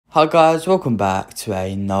Hi guys, welcome back to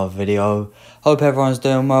another video. Hope everyone's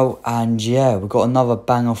doing well, and yeah, we've got another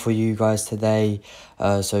banger for you guys today.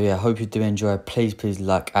 So yeah, hope you do enjoy. Please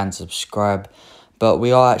like and subscribe. But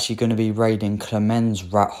we are actually going to be raiding Clamens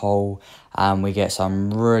Rathole, and we get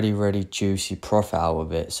some really juicy profit out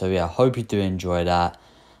of it. So yeah, hope you do enjoy that,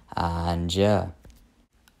 and yeah.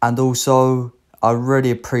 And also, I really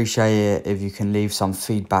appreciate it if you can leave some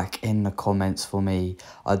feedback in the comments for me.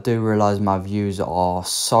 I do realise my views are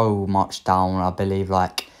so much down. I believe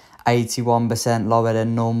like 81% lower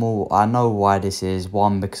than normal. I know why this is.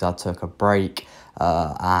 One, because I took a break,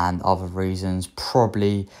 and other reasons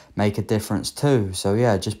probably make a difference too. So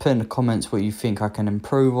yeah, just put in the comments what you think I can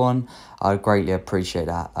improve on. I'd greatly appreciate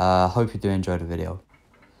that. Hope you do enjoy the video.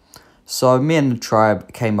 So me and the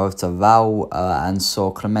tribe came over to Val and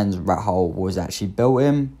saw Clamens Rathole was actually built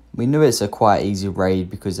in. We knew it's a quite easy raid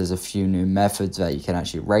because there's a few new methods that you can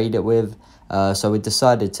actually raid it with. So we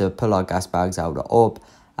decided to pull our gas bags out of the orb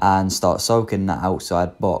and start soaking that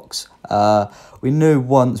outside box. We knew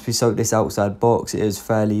once we soaked this outside box, it was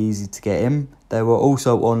fairly easy to get in. They were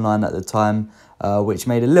also online at the time, which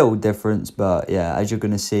made a little difference. But yeah, as you're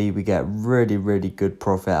going to see, we get really good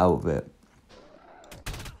profit out of it.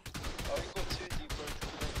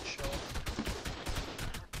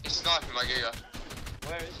 Sniping my giga.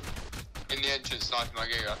 Where is he? In the entrance, sniping my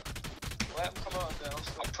giga. Let him come out there.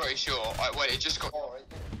 I'm pretty sure. Wait, it just got. Oh, right.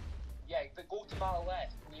 Yeah, but go to my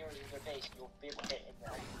left, near their base, you'll be able to hit him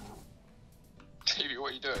now. TV,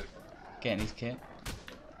 what are you doing? Getting his kit.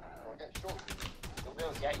 Or get shot. You'll be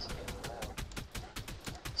able to get his kit now.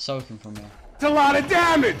 Soaking from here. It's a lot of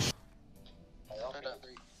damage!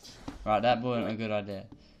 Right, that wasn't a good idea.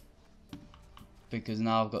 Because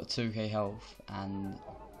now I've got 2k health and...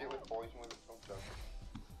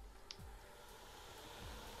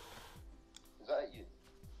 Is that you?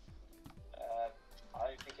 I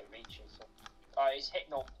don't think it reaches. So. Alright, he's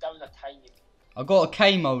hitting off down a tiny bit. I got a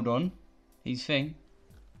K mode on his thing.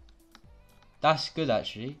 That's good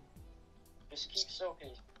actually. Just keep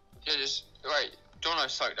soaking. Yeah, just wait. Don't know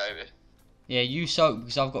soak, David. Yeah, you soak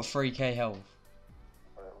because I've got 3k health.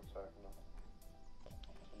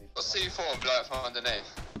 Got C4 and blow it from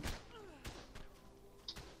underneath.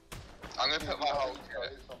 I'm gonna put my whole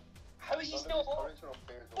kit. How is he still on?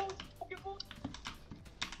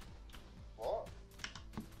 What?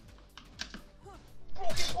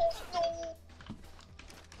 Broken balls, no!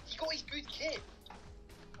 He got his good kit.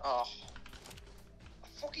 Oh.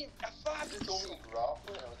 I fabied him.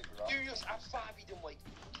 Serious, I fabied him like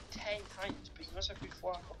 10 times, but he must have good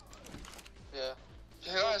flack. Yeah.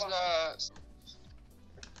 Who has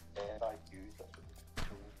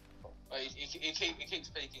Wait, he keeps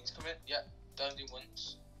speaking. He's coming. Yeah, don't do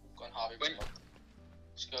once. Go on, Harvey. Win.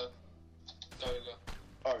 Let's go. Go.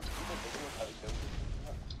 Oh,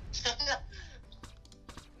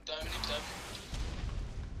 Don't.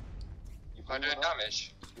 Am I doing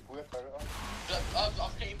damage?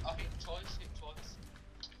 I've hit him twice.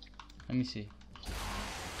 Let me see.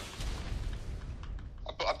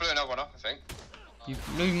 I blew another one up, I think. You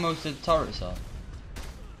blew most of the turrets up.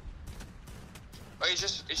 Oh, it's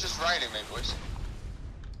just raining me, boys.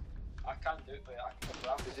 I can't do it, but I can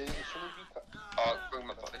grab it. Oh, bring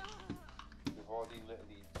my body.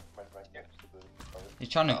 He's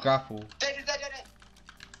trying to grapple. Dead.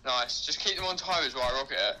 Nice. Just keep them on timers while I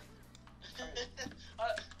rocket it. I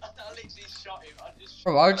literally shot him.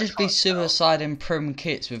 Bro, I would just be suiciding prim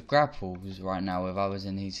kits with grapples right now if I was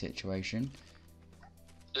in his situation.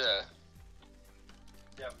 Yeah.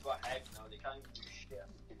 Yeah, we've got heads now. They can't even do shit.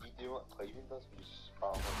 If you do what Clavin does, we just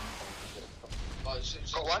spam Oh,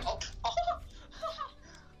 it's got one?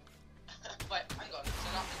 Wait, hang on. So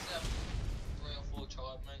that is 3 or 4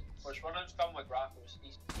 tribe, mate. Which one of them's done with grapples?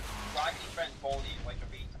 He's dragging his friend's body like a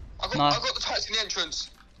beat. I got the turrets in the entrance.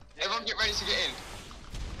 Yeah. Everyone get ready to get in.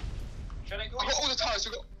 Should I go? I got all the turrets.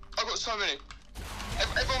 I got so many.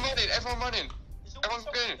 Everyone running. Everyone going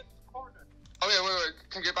in. Oh yeah, wait.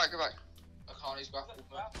 Can get back. I can't use grapple,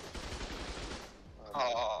 man.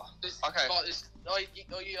 Oh, okay. But there's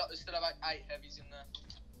still about 8 heavies in there.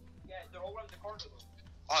 Yeah, they're all around the corner though.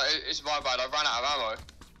 Oh, it's my bad. I ran out of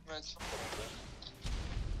ammo.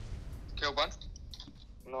 Killed one.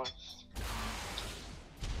 Nice.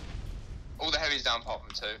 All the heavies down apart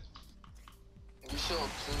from 2. Are you sure?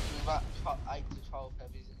 Because there's about 8 to 12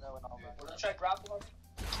 heavies in there when I'm We're gonna try grapple on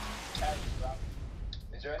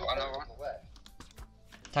Is there any on the left?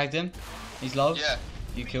 Tagged him. He's low. Yeah.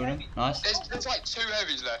 You killed him. Nice. There's like 2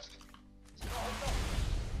 heavies left.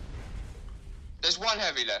 There's 1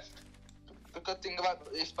 heavy left. The good thing about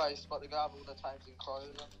this base is the grab all the times in Crow.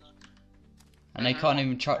 And they can't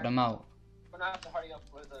even chuck them out. gonna have to hurry up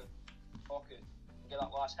with the pocket and get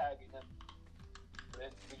that last heavy, then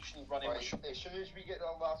we just need running. Right, as soon as we get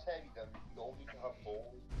that last heavy, then we all need to have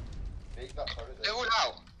balls. Make that turret. They're all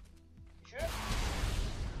out. You sure?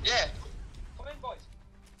 Yeah. Come in, boys.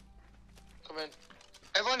 Come in.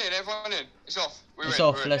 Everyone in. It's off. It's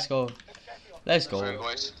off. Let's go. Let's Come in, go.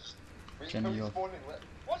 boys. Jenny, you're...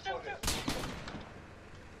 What's that?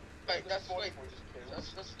 Wait, that's five. That's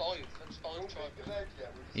five. Try.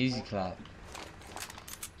 Easy clap.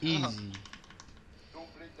 Easy.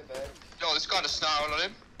 Don't break the bed. Yo, this guy a snarl on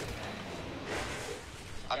him.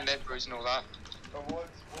 And lead bruise and all that. What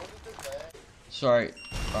is the bed? Sorry.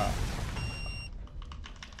 Right.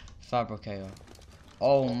 Fabricator.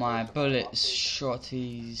 Oh my bullets,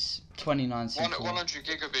 shotties. 29 C4. 100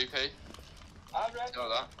 gig of BP. I read Know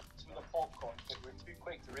that. with a popcorn, but we're too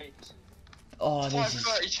quick to raid. Oh, this is...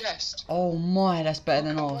 530 chest. Oh my, that's better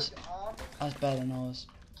than ours. That's better than ours.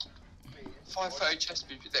 530 chest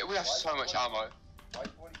BP. We have so much ammo.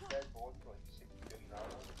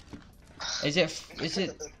 Is it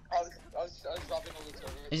I was rubbing all the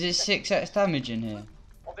time. is it 6x damage in here?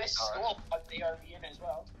 Well, this scope had the ARK in it as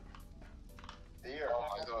well. Oh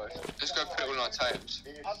my god. Let's go put it all on our tapes.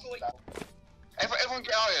 I'll go like, Everyone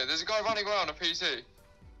get out here. There's a guy running around a PC.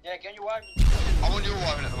 yeah, get your wagon. I'm on your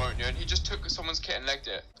wagon at the moment, and he just took someone's kit and legged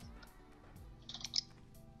it.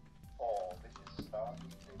 Oh, this is sad.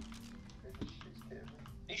 This is scary.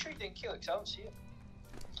 Are you sure you didn't kill it? 'Cause I don't see it.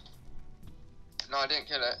 No, I didn't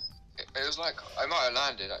kill it. It was like, I might have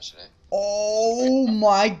landed actually. Oh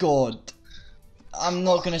my god. I'm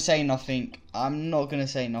not gonna say nothing.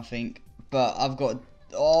 But I've got...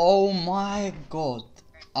 Oh my god.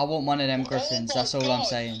 I want one of them griffins. That's all I'm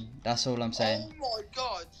saying. That's all I'm saying. Oh my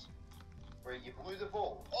god. Wait, you blew the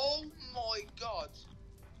ball? Oh my god.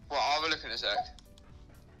 Well, I'll have a look in a sec.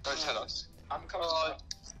 Don't tell us. I'm coming. Oh,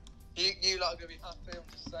 you lot are gonna be happy, I'm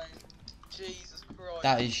just saying. Jesus Christ.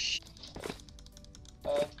 That is...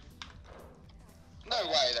 No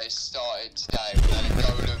way they started today with any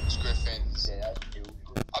golems, griffins. Yeah, that's cute.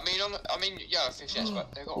 I mean, yeah, fish yes, but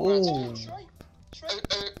they got Ooh.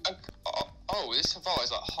 oh, this Savant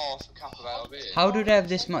is like half a cap of ARB. How do they have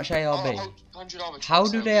this much ARB? 100 armor How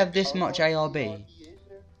checks do they have this much ARB?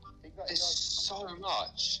 There's so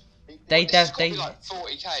much. They It's gotta they be like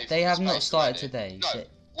 40k. they for have the not space started already. today.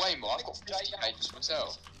 No, way more. I've got 50k just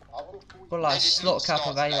myself. But like They did slot not cap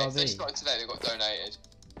start of today. If they ARB. started today, they got donated.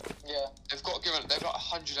 Yeah. They've got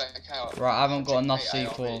 100k out. Right, I haven't got enough 100K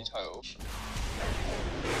C4. ARB total.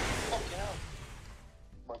 Fucking hell.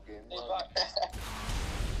 My game. He's back.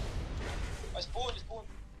 It's born.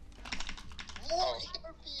 Oh.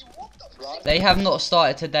 They have not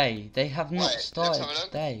started today. They have not Wait, let's started have a look.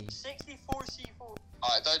 today. 64 C4.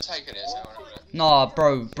 Alright, don't take it. Nah,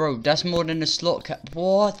 bro, that's more than the slot cap.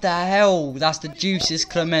 What the hell? That's the juiciest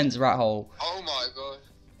Clamens Rathole. Oh my god.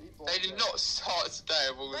 They did not start today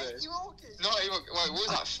of all this. Not even. Wait, what was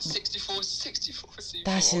that? 64 C4.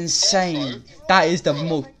 That's insane. That is the most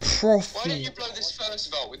Why didn't profit. you blow this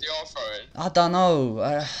first vault with the arthro in? I don't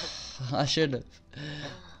know. I should have.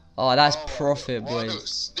 Oh, that's Oh my profit, God. Well,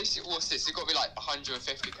 boys. look, what's this? It's got to be like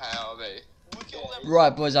 150k ARB. Look at all them.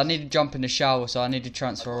 Right, boys, I need to jump in the shower, so I need to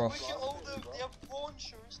transfer off. Look at all them. They have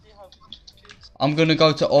launchers. They have kids. I'm gonna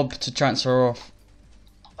go to Ob to transfer off.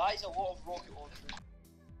 That is a lot of rocket launchers.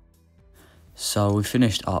 So we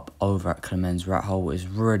finished up over at Clamens Rathole. It was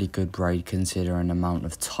really good raid considering the amount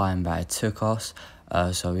of time that it took us.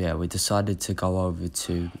 So yeah, we decided to go over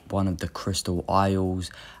to one of the Crystal Isles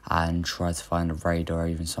and try to find a raid or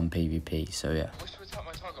even some PvP. So yeah. Which was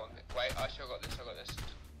my target on? Wait, I still got this.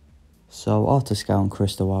 So after scouting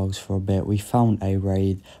Crystal Isles for a bit, we found a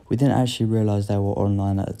raid. We didn't actually realise they were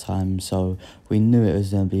online at the time, so we knew it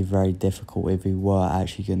was going to be very difficult if we were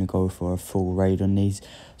actually going to go for a full raid on these.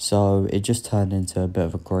 So it just turned into a bit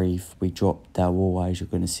of a grief. We dropped their wall, as you're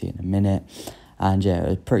going to see in a minute. And yeah, it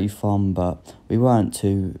was pretty fun, but we weren't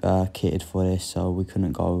too kitted for this, so we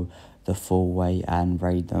couldn't go the full way and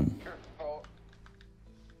raid them.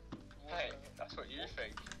 Hey, that's what you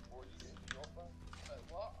think.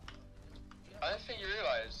 I don't think you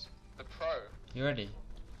realise the pro. You ready?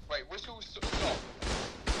 Wait, whistle stop.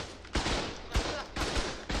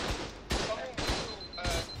 Someone whistle.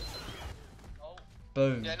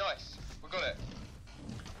 Boom. Yeah, nice. We got it.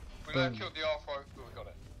 We Boom. killed the arthro, but we got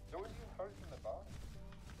it.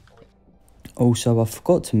 Also, I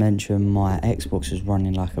forgot to mention my Xbox was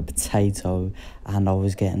running like a potato and I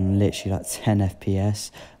was getting literally like 10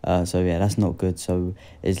 FPS. So yeah, that's not good. So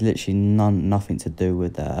it's literally nothing to do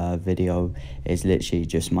with the video. It's literally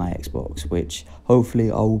just my Xbox, which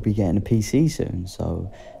hopefully I will be getting a PC soon.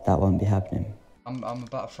 So that won't be happening. I'm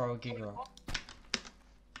about to throw a giga up.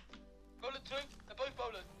 two. They're both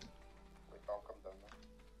bowlers. Wait, I'll come down now.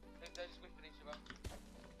 They're just whipping each other.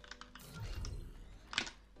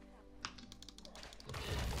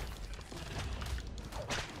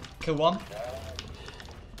 Kill one.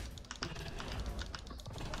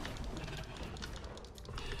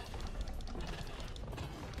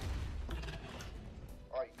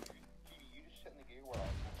 Alright, you just sit in the gear where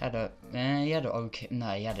He had an okay.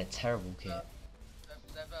 No, he had a terrible kit.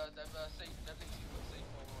 They've literally got C4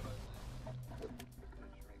 all over.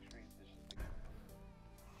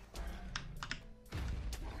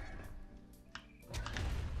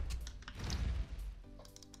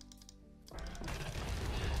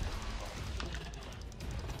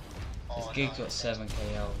 This gig got 7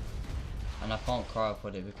 KO, and I can't cry up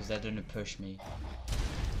with it because they didn't push me.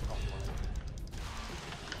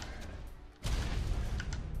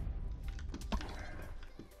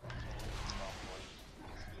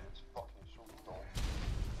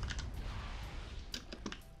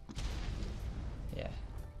 Yeah.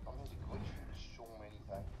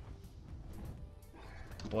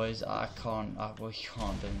 Boys, we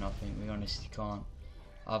can't do nothing, we honestly can't.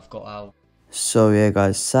 I've got out. So yeah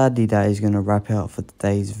guys, sadly that is going to wrap it up for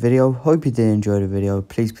today's video. Hope you did enjoy the video.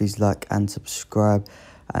 Please like and subscribe.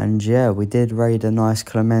 And yeah, we did raid a nice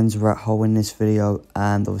Clamens Rathole in this video,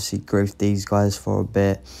 and obviously griefed these guys for a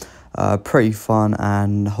bit. Pretty fun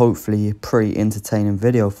and hopefully pretty entertaining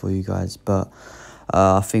video for you guys. But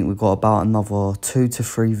I think we've got about another 2 to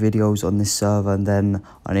 3 videos on this server, and then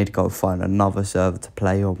I need to go find another server to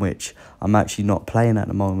play on, which I'm actually not playing at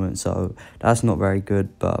the moment, so that's not very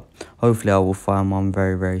good. But hopefully I will find one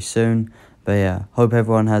very soon. But yeah, hope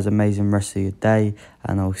everyone has an amazing rest of your day,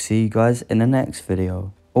 and I'll see you guys in the next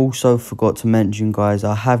video. Also forgot to mention guys,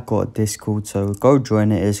 I have got a Discord, so go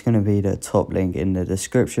join it. It's going to be the top link in the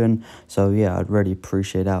description. So yeah, I'd really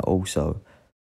appreciate that also.